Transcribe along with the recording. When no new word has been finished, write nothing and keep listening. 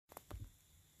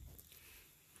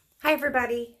Hi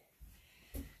everybody,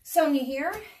 Sonia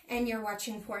here, and you're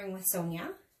watching Pouring with Sonia.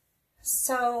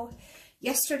 So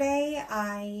yesterday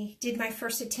I did my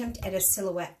first attempt at a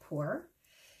silhouette pour,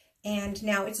 and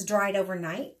now it's dried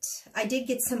overnight. I did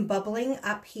get some bubbling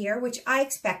up here, which I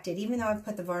expected, even though I've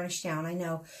put the varnish down. I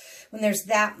know when there's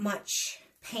that much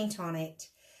paint on it,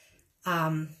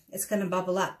 it's going to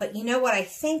bubble up. But you know what I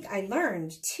think I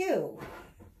learned too?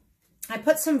 I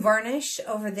put some varnish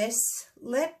over this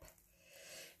lip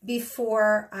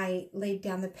before I laid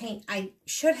down the paint. I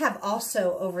should have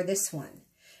also over this one,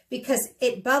 because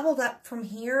it bubbled up from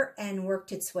here and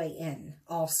worked its way in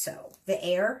also, the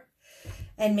air,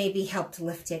 and maybe helped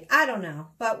lift it. I don't know,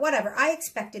 but whatever. I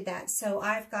expected that. So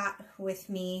I've got with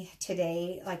me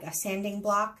today like a sanding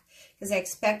block, because I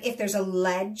expect if there's a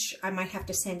ledge, I might have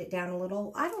to sand it down a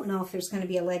little. I don't know if there's going to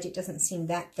be a ledge. It doesn't seem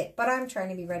that thick, but I'm trying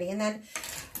to be ready. And then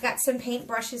I've got some paint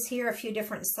brushes here, a few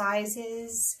different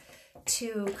sizes,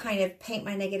 to kind of paint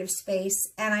my negative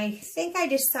space. And I think I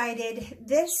decided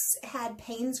this had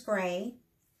Payne's Gray,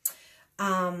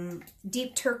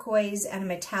 deep turquoise, and a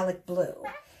metallic blue.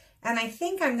 And I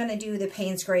think I'm going to do the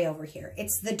Payne's Gray over here.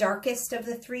 It's the darkest of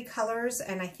the three colors,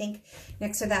 and I think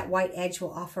next to that white edge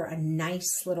will offer a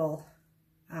nice little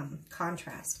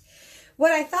contrast.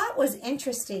 What I thought was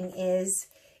interesting is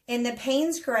in the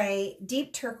Payne's Gray,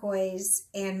 deep turquoise,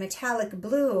 and metallic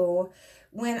blue,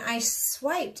 when I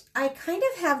swiped, I kind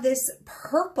of have this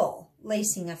purple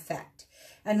lacing effect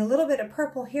and a little bit of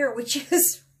purple here, which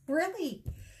is really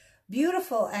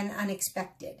beautiful and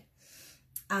unexpected.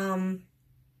 I've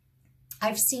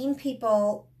seen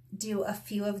people do a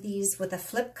few of these with a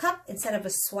flip cup instead of a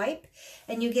swipe,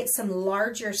 and you get some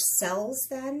larger cells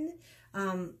then,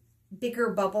 bigger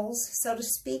bubbles, so to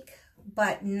speak.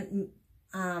 But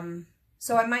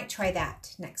so I might try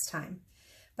that next time.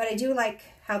 But I do like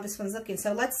how this one's looking.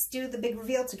 So let's do the big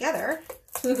reveal together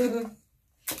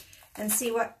and see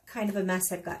what kind of a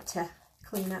mess I've got to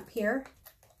clean up here.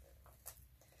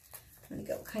 I'm going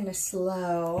to go kind of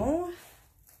slow.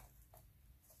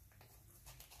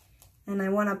 And I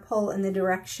want to pull in the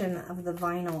direction of the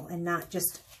vinyl and not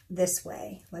just this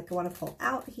way. Like I want to pull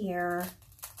out here.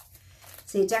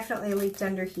 See, it definitely leaked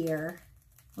under here.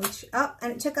 Which, oh,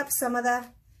 and it took up some of the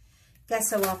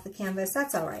gesso off the canvas.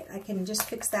 That's all right. I can just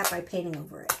fix that by painting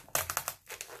over it.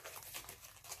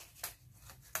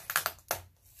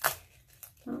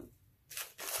 Oh.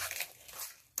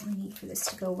 I need for this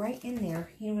to go right in there.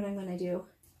 You know what I'm going to do?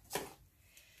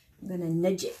 I'm going to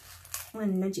nudge it. I'm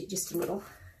going to nudge it just a little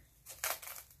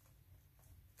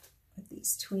with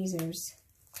these tweezers.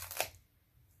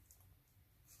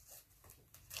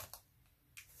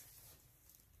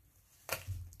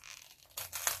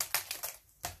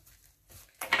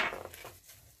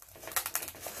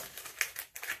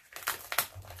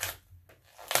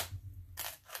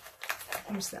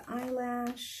 Here's the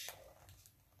eyelash.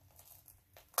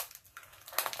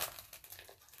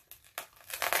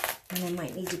 And I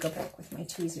might need to go back with my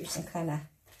tweezers and kind of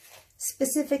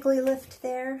specifically lift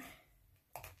there.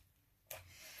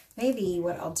 Maybe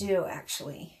what I'll do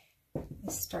actually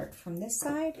is start from this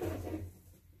side.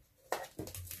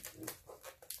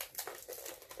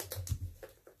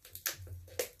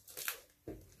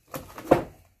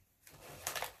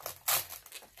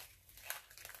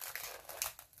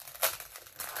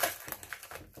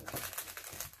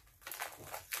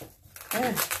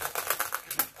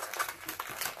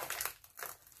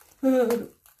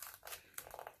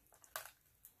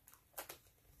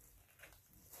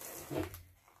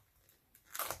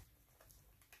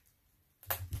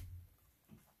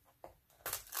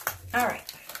 All right,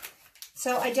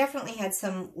 so I definitely had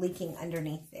some leaking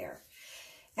underneath there,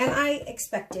 and I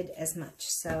expected as much,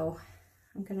 so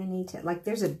I'm gonna need to, like,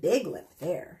 there's a big lip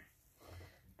there,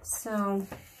 so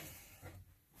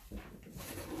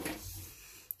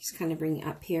just kind of bring it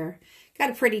up here.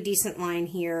 Got a pretty decent line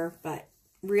here, but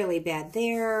really bad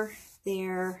there,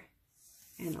 there,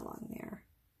 and along there.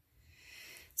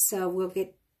 So we'll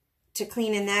get to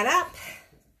cleaning that up.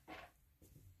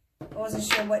 I wasn't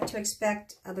sure what to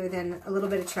expect other than a little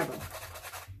bit of trouble.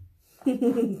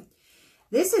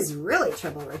 This is really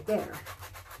trouble right there.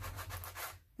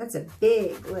 That's a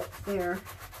big lip there.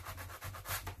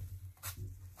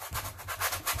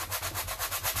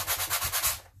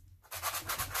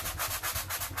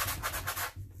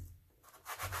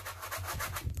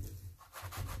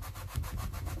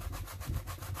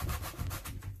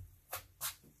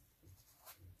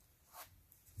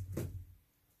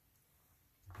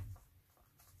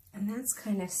 And that's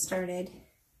kind of started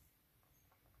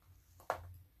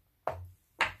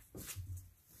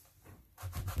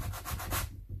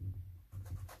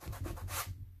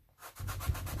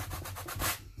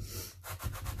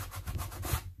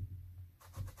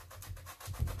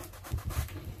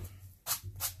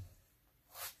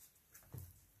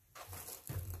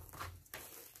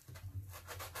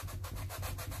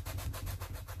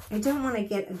I don't want to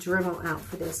get a Dremel out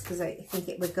for this because I think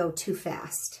it would go too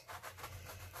fast.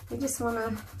 I just want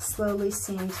to slowly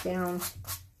sand down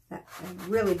that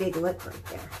really big lip right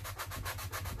there.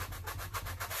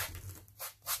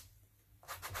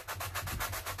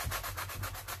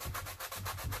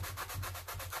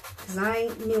 Because I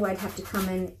knew I'd have to come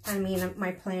in, I mean,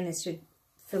 my plan is to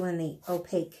fill in the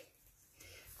opaque,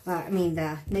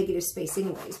 the negative space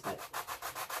anyways, but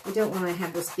I don't want to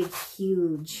have this big,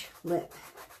 huge lip.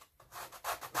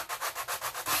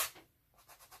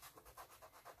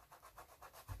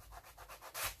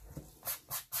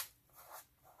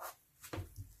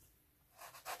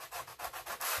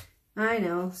 I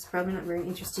know, it's probably not very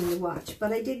interesting to watch,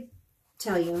 but I did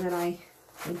tell you that I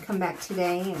would come back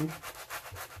today and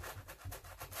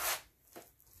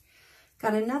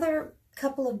got another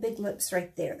couple of big lips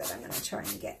right there that I'm going to try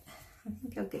and get. I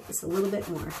think I'll get this a little bit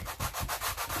more.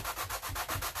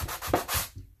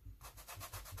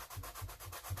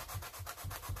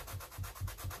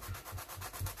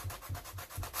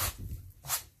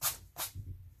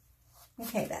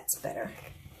 Okay, that's better.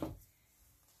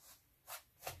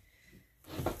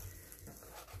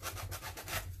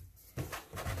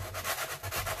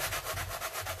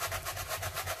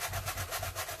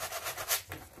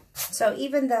 So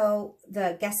even though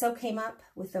the gesso came up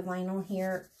with the vinyl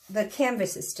here, the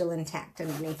canvas is still intact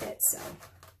underneath it, so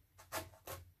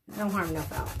no harm, no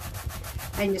foul.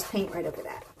 I can just paint right over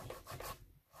that.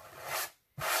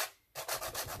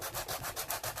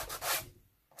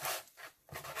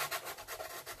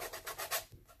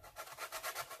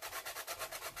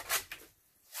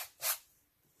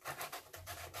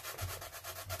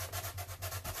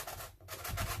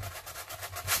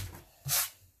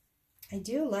 I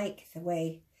do like the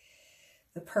way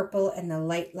the purple and the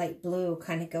light blue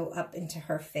kind of go up into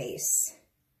her face.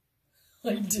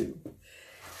 I do.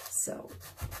 So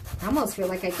I almost feel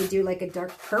like I could do like a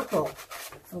dark purple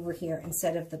over here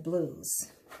instead of the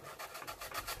blues.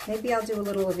 Maybe I'll do a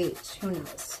little of each. Who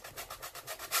knows?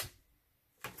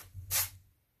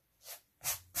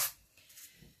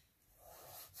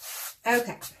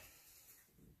 Okay.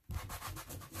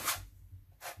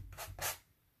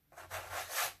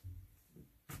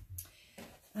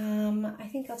 I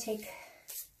think I'll take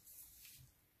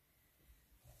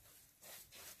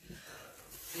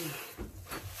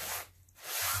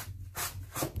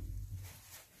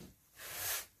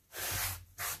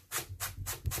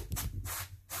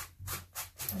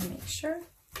let me make sure.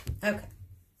 Okay.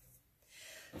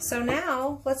 So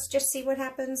now let's just see what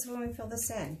happens when we fill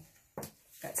this in.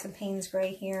 Got some Payne's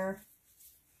Gray here.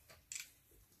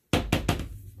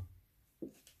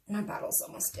 My bottle's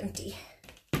almost empty.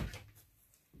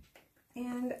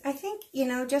 And I think, you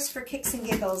know, just for kicks and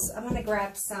giggles, I'm going to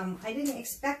grab some. I didn't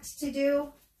expect to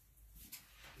do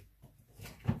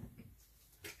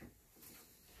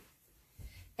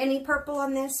any purple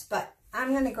on this, but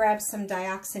I'm going to grab some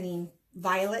dioxazine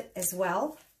violet as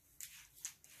well.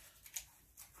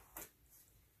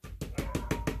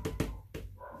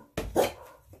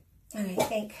 And I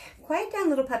think, quiet down,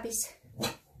 little puppies.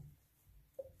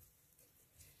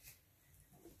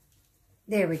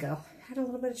 There we go. Had a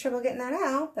little bit of trouble getting that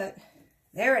out, but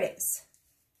there it is.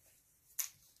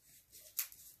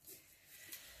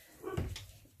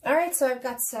 All right, so I've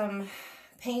got some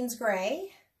Payne's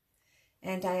Gray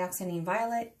and Dioxazine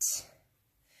Violet.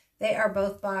 They are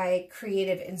both by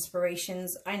Creative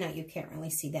Inspirations. I know you can't really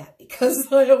see that because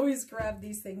I always grab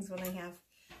these things when I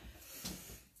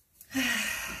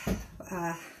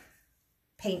have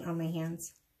paint on my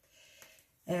hands.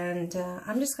 And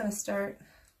I'm just going to start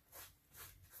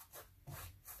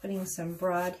putting some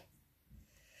broad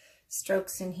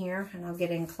strokes in here, and I'll get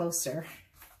in closer,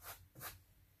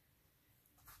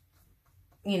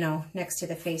 you know, next to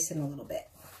the face in a little bit.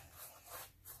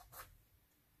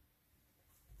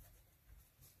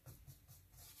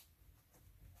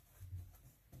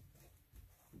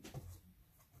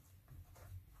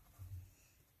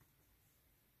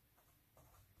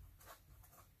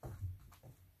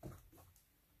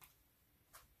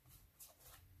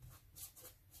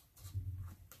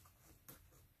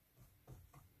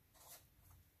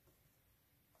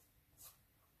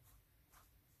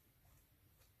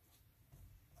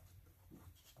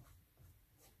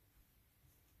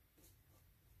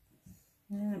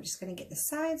 And I'm just going to get the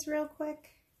sides real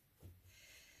quick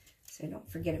so I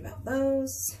don't forget about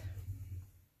those.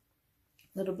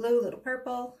 Little blue, little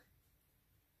purple.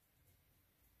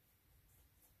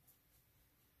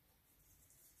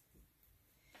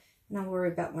 And I'll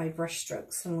worry about my brush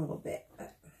strokes in a little bit,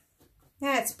 but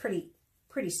yeah, it's pretty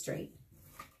straight.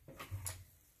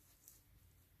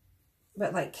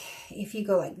 But like, if you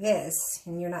go like this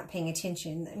and you're not paying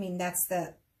attention, I mean, that's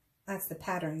the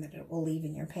pattern that it will leave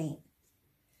in your paint.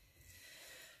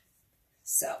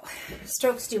 So,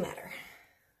 strokes do matter.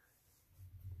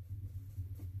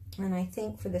 And I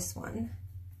think for this one,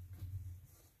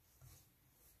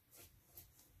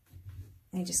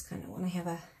 I just kind of want to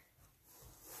have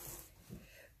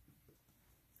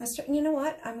you know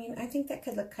what? I mean, I think that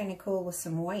could look kind of cool with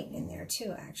some white in there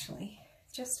too, actually.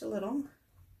 Just a little.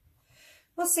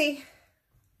 We'll see.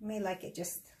 I may like it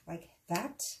just like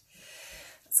that.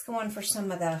 Let's go on for some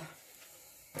of the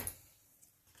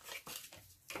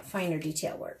finer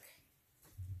detail work.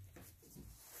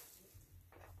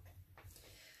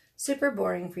 Super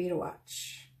boring for you to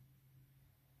watch.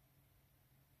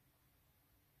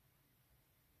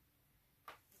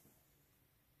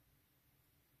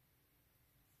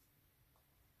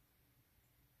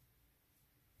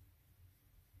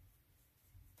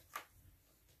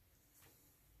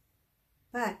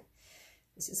 But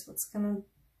this is what's going to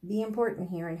be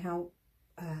important here, and how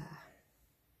the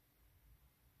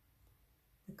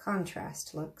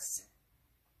contrast looks.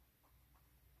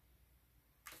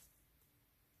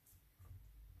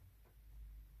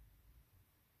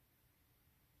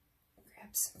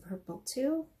 Grab some purple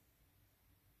too.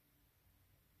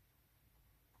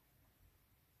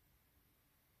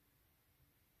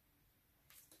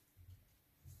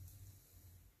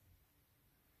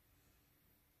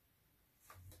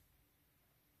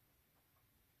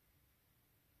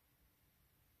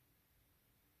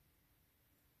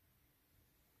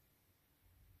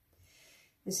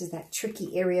 This is that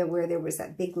tricky area where there was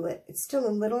that big lip. It's still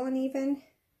a little uneven,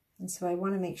 and so I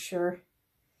want to make sure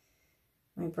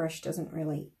my brush doesn't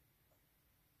really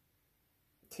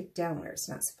tip down where it's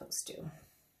not supposed to.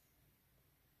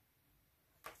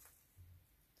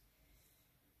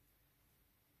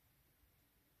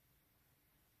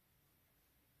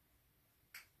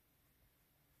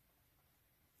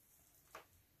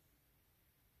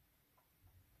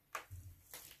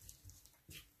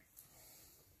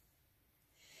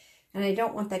 And I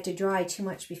don't want that to dry too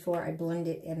much before I blend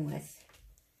it in with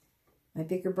my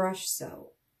bigger brush.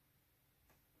 So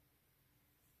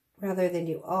rather than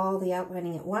do all the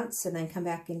outlining at once and then come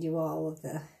back and do all of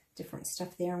the different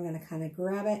stuff there, I'm going to kind of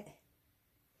grab it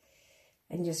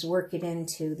and just work it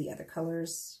into the other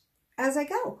colors as I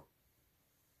go.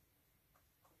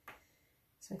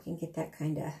 So I can get that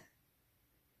kind of,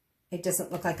 it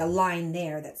doesn't look like a line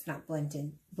there that's not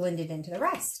blended into the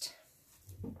rest.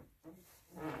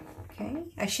 Okay,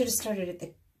 I should have started at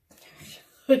the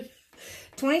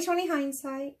 2020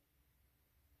 hindsight.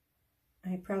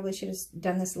 I probably should have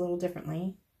done this a little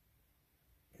differently,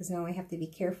 because now I have to be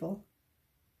careful.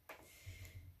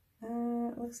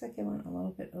 It looks like I went a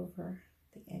little bit over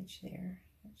the edge there.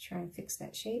 Let's try and fix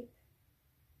that shape.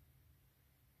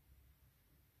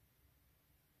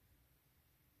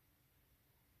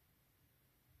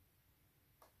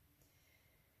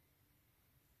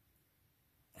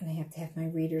 And I have to have my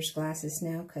reader's glasses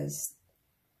now because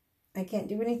I can't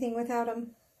do anything without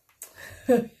them.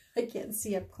 I can't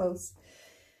see up close.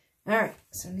 All right,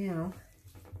 so now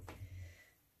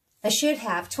I should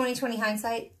have 2020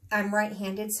 hindsight. I'm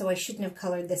right-handed, so I shouldn't have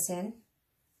colored this in,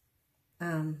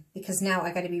 because now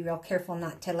I got to be real careful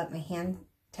not to let my hand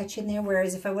touch in there.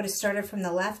 Whereas if I would have started from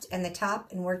the left and the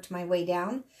top and worked my way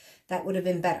down, that would have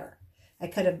been better. I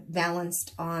could have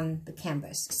balanced on the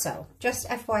canvas. So just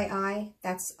FYI,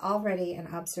 that's already an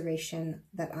observation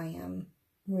that I am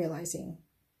realizing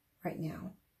right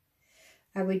now.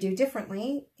 I would do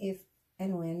differently if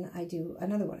and when I do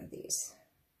another one of these.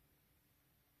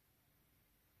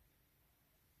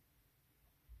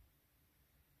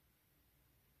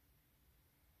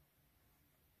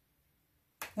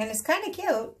 And it's kind of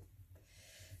cute.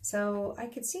 So I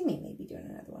could see me maybe doing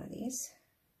another one of these.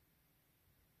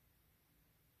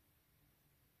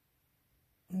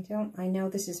 I know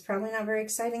this is probably not very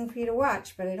exciting for you to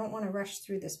watch, but I don't want to rush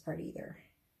through this part either.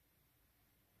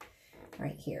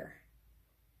 Right here.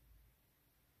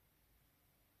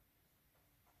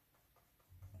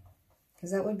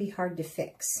 Because that would be hard to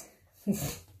fix.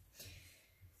 Okay,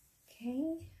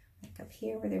 back up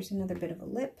here where there's another bit of a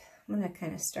lip. I'm going to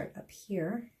kind of start up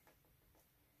here.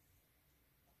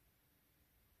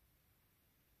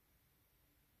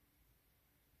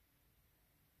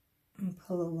 And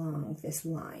pull along this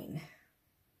line.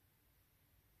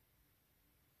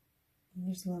 And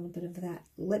there's a little bit of that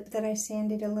lip that I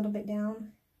sanded a little bit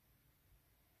down.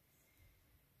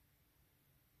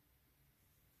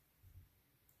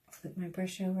 Flip my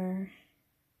brush over.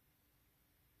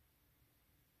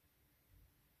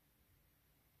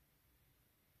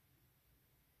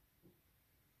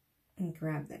 And and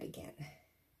grab that again.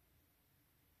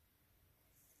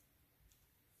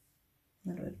 A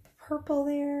little bit of purple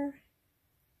there.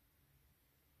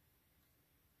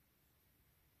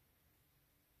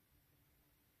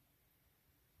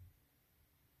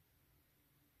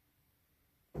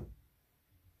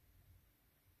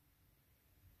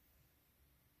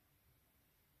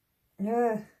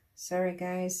 Ugh, sorry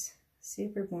guys,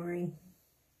 super boring.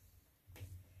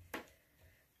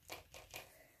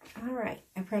 All right,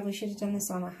 I probably should have done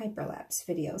this on a hyperlapse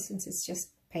video since it's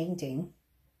just painting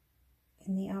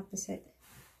in the opposite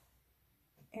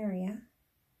area.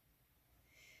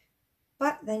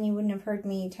 But then you wouldn't have heard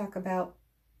me talk about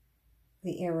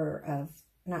the error of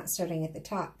not starting at the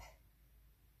top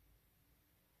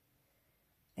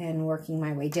and working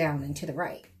my way down and to the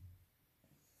right.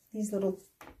 These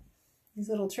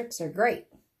little tricks are great.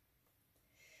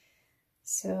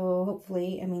 So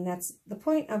hopefully, I mean, that's the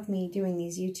point of me doing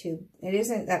these YouTube. It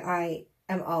isn't that I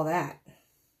am all that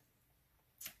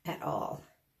at all.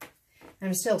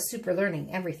 I'm still super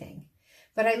learning everything.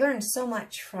 But I learned so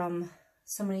much from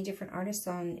so many different artists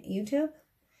on YouTube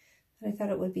that I thought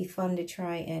it would be fun to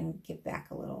try and give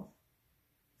back a little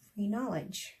free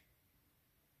knowledge.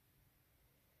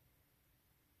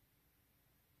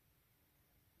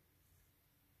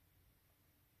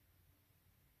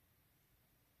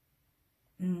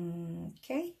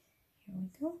 Okay, here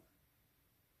we go.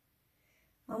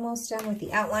 Almost done with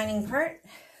the outlining part.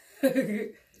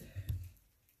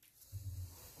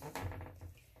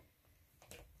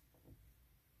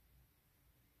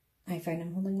 I find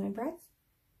I'm holding my breath.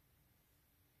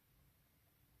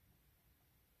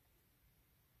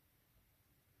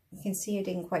 You can see I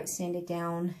didn't quite sand it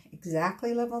down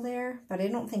exactly level there, but I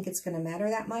don't think it's going to matter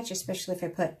that much, especially if I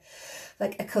put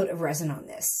like a coat of resin on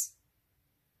this.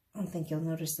 I don't think you'll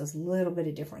notice those little bit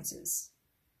of differences.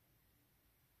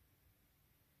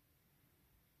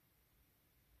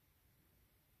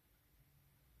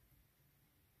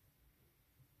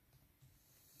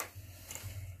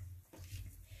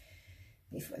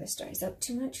 Before this dries up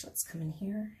too much, let's come in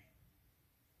here.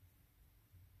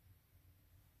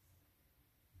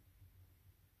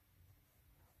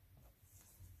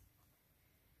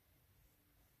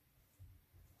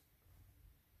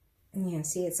 And yeah,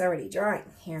 see, it's already drying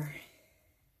here.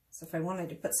 So if I wanted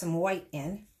to put some white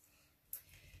in,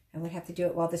 I would have to do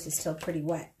it while this is still pretty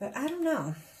wet. But I don't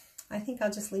know. I think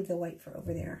I'll just leave the white for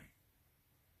over there.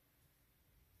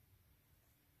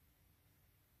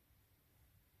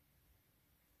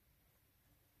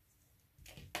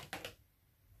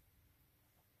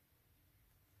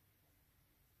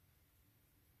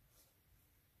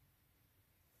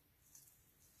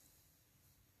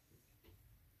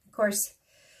 Of course,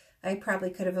 I probably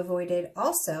could have avoided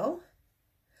also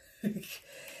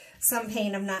some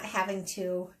pain of not having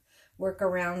to work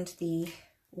around the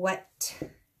wet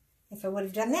if I would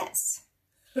have done this.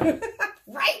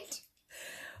 Right?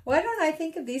 Why don't I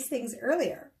think of these things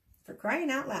earlier? For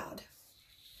crying out loud.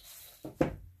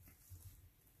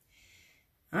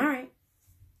 All right.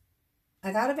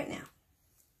 I thought of it now.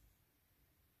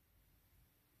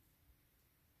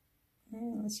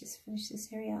 And let's just finish this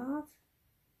area off.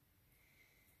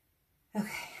 Okay,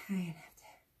 I'm gonna have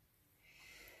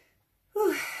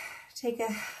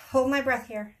to hold my breath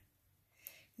here,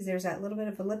 because there's that little bit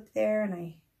of a lip there, and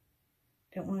I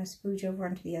don't want to spooge over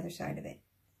onto the other side of it.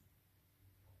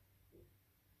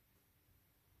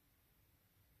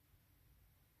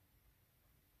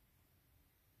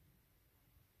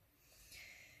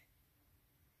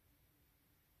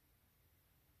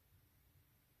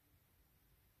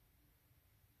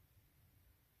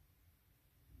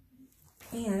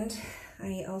 And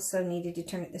I also needed to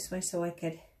turn it this way so I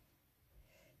could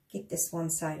get this one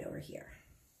side over here.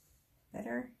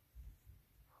 Better?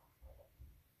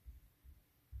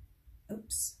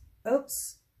 Oops.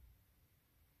 Oops.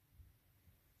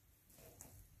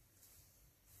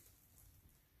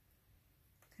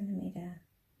 Kind of made a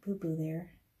boo-boo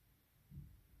there.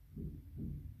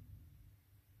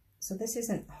 So this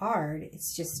isn't hard.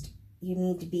 It's just you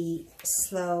need to be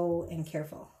slow and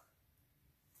careful.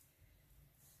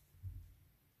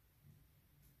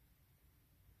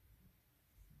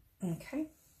 Okay.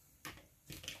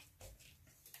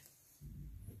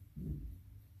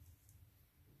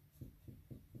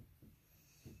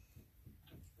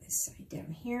 This side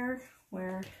down here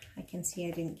where I can see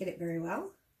I didn't get it very well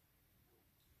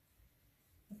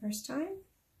the first time.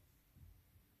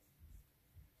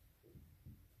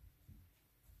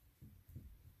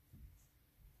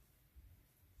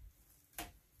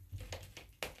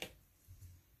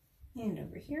 And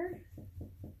over here.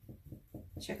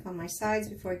 Check on my sides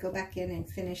before I go back in and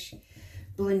finish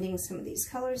blending some of these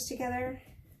colors together.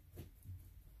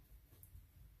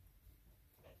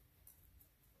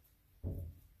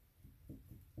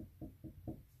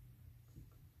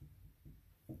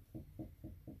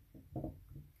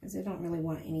 Because I don't really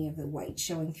want any of the white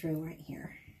showing through right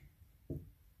here.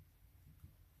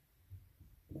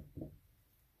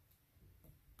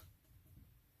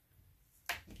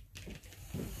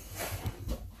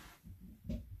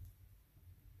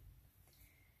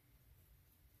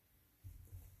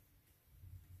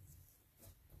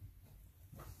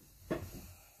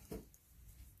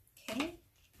 Okay.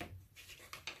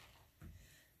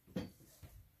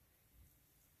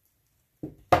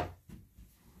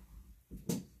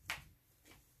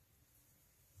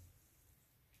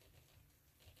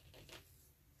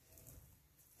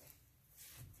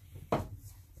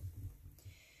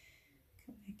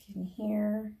 In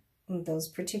here, those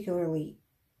particularly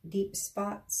deep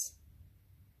spots,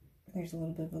 there's a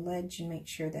little bit of a ledge, and make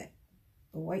sure that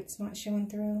the white's not showing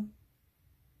through.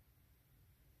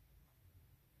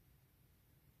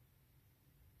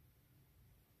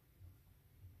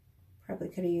 Probably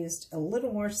could have used a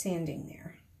little more sanding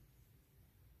there,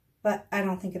 but I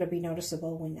don't think it'll be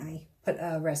noticeable when I put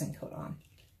a resin coat on.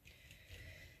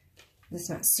 It's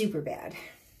not super bad.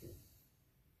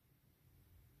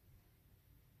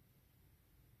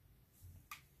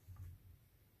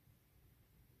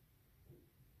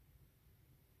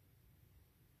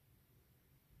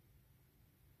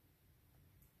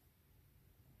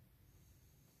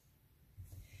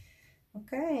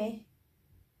 Okay.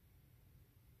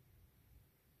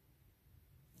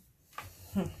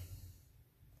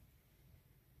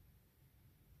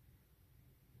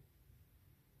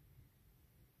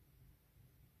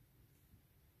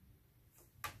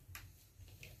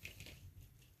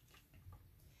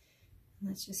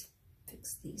 Let's just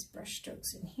fix these brush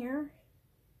strokes in here.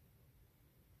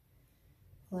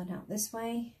 Pull it out this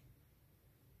way.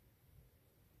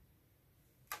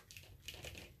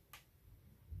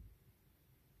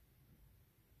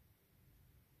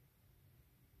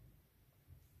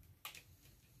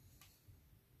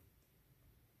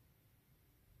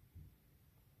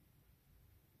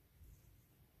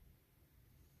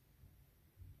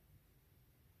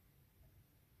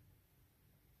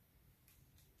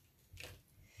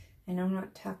 And I'm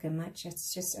not talking much,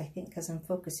 it's just, I think, because I'm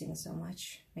focusing so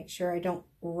much. Make sure I don't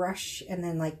rush and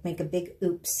then like make a big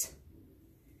oops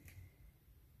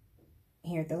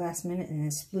here at the last minute and then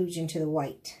splooge into the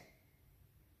white.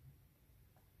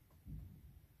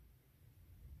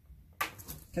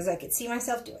 Because I could see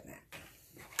myself doing that.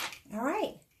 All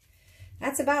right,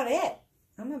 that's about it.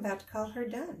 I'm about to call her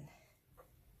done.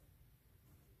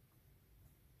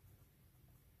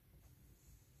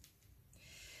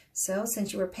 So,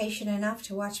 since you were patient enough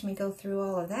to watch me go through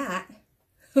all of that,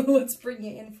 let's bring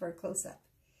you in for a close-up.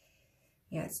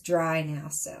 Yeah, it's dry now,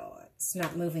 so it's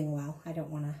not moving well. I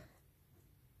don't want to...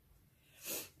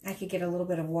 I could get a little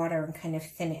bit of water and kind of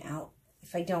thin it out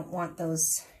if I don't want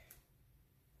those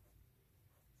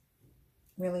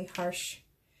really harsh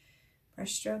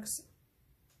brush strokes.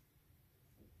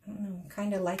 I don't know, I'm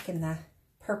kind of liking the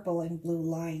purple and blue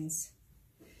lines.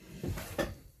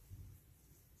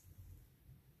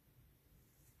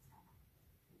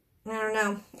 I don't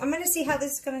know. I'm going to see how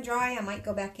this is going to dry. I might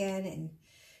go back in and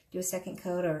do a second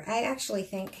coat, or I actually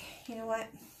think, you know what?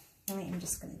 I am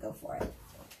just going to go for it.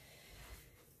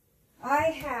 I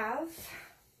have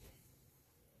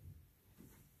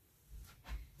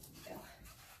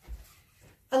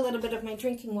a little bit of my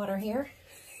drinking water here.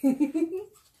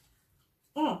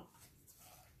 Oh,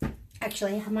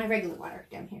 actually, I have my regular water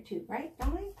down here too, right?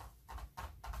 Don't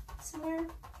I? Somewhere?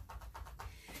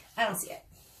 I don't see it.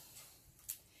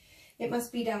 It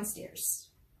must be downstairs.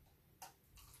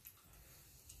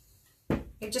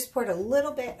 I just poured a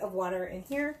little bit of water in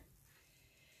here.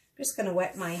 I'm just going to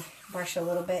wet my brush a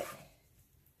little bit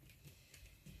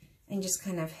and just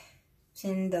kind of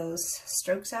thin those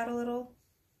strokes out a little.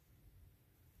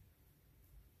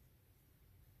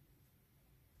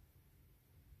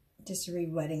 Just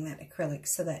re-wetting that acrylic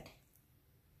so that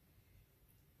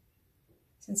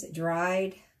since it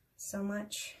dried so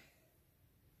much,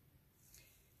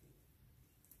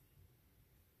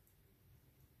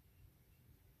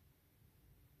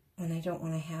 and I don't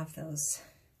want to have those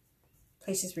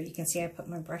places where you can see I put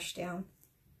my brush down,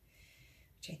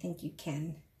 which I think you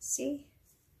can see.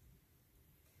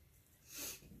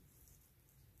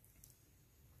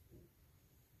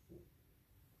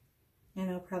 I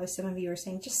know probably some of you are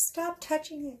saying, just stop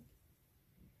touching it.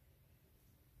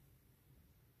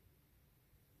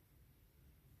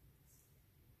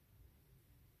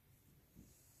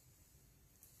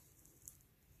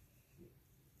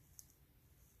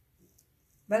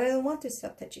 But I don't want to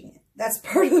stop touching it. That's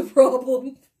part of the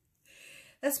problem.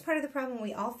 That's part of the problem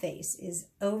we all face, is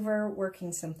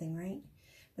overworking something, right?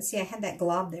 But see, I had that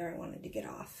glob there I wanted to get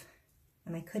off.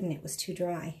 And I couldn't. It was too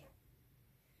dry.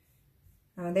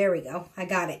 Oh, there we go. I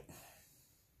got it.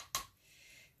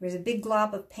 There was a big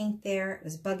glob of paint there. It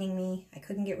was bugging me. I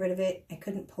couldn't get rid of it. I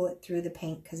couldn't pull it through the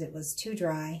paint because it was too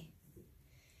dry.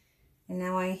 And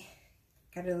now I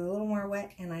got it a little more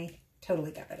wet and I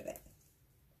totally got rid of it.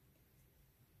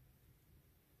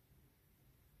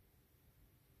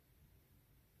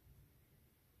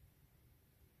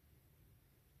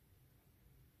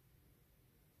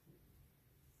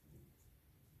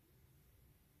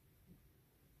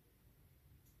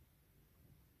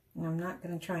 And I'm not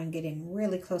going to try and get in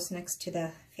really close next to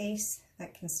the face.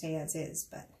 That can stay as is,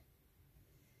 but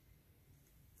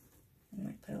I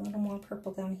might put a little more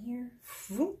purple down here.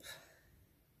 Whoop.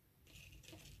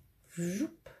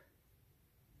 Whoop.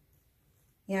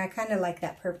 Yeah, I kind of like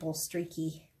that purple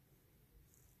streaky.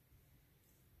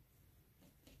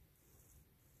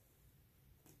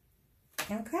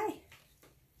 Okay.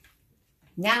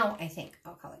 Now I think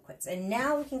I'll call it quits. And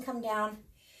now we can come down.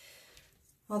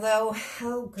 Although,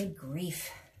 oh, good grief.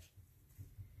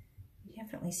 You're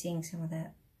definitely seeing some of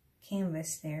that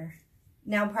canvas there.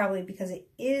 Now probably because it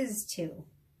is too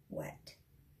wet.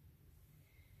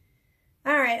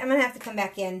 All right, I'm going to have to come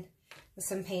back in with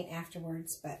some paint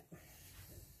afterwards. But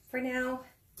for now,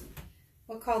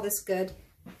 we'll call this good.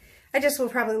 I just will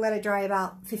probably let it dry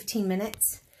about 15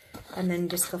 minutes and then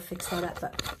just go fix that up.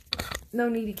 But no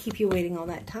need to keep you waiting all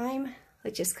that time.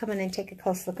 Let's just come in and take a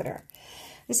close look at her.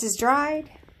 This is dried,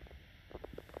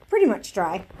 pretty much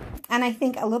dry. And I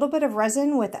think a little bit of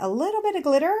resin with a little bit of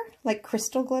glitter, like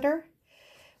crystal glitter,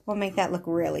 will make that look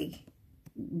really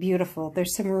beautiful.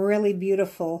 There's some really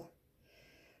beautiful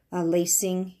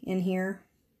lacing in here.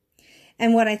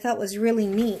 And what I thought was really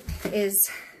neat is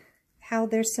how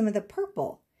there's some of the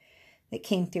purple that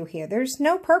came through here. There's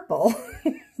no purple,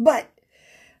 but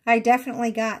I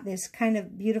definitely got this kind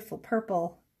of beautiful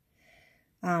purple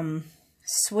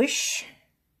swish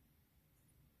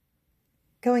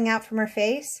going out from her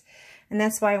face. And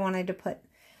that's why I wanted to put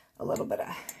a little bit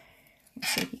of,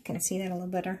 let's see if you can see that a little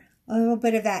better. A little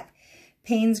bit of that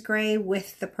Payne's Gray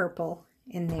with the purple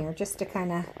in there, just to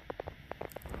kind of,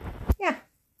 yeah,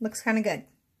 looks kind of good.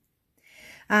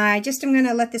 I just am going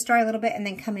to let this dry a little bit and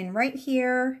then come in right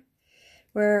here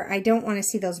where I don't want to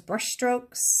see those brush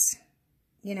strokes.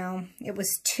 You know, it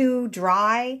was too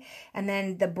dry, and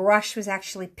then the brush was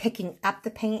actually picking up the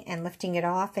paint and lifting it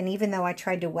off. And even though I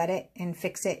tried to wet it and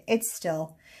fix it, it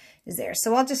still is there.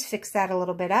 So I'll just fix that a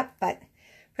little bit up. But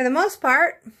for the most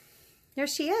part, there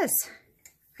she is.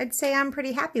 I'd say I'm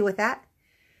pretty happy with that.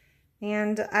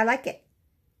 And I like it.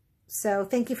 So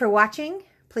thank you for watching.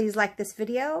 Please like this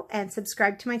video and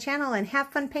subscribe to my channel and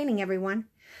have fun painting, everyone.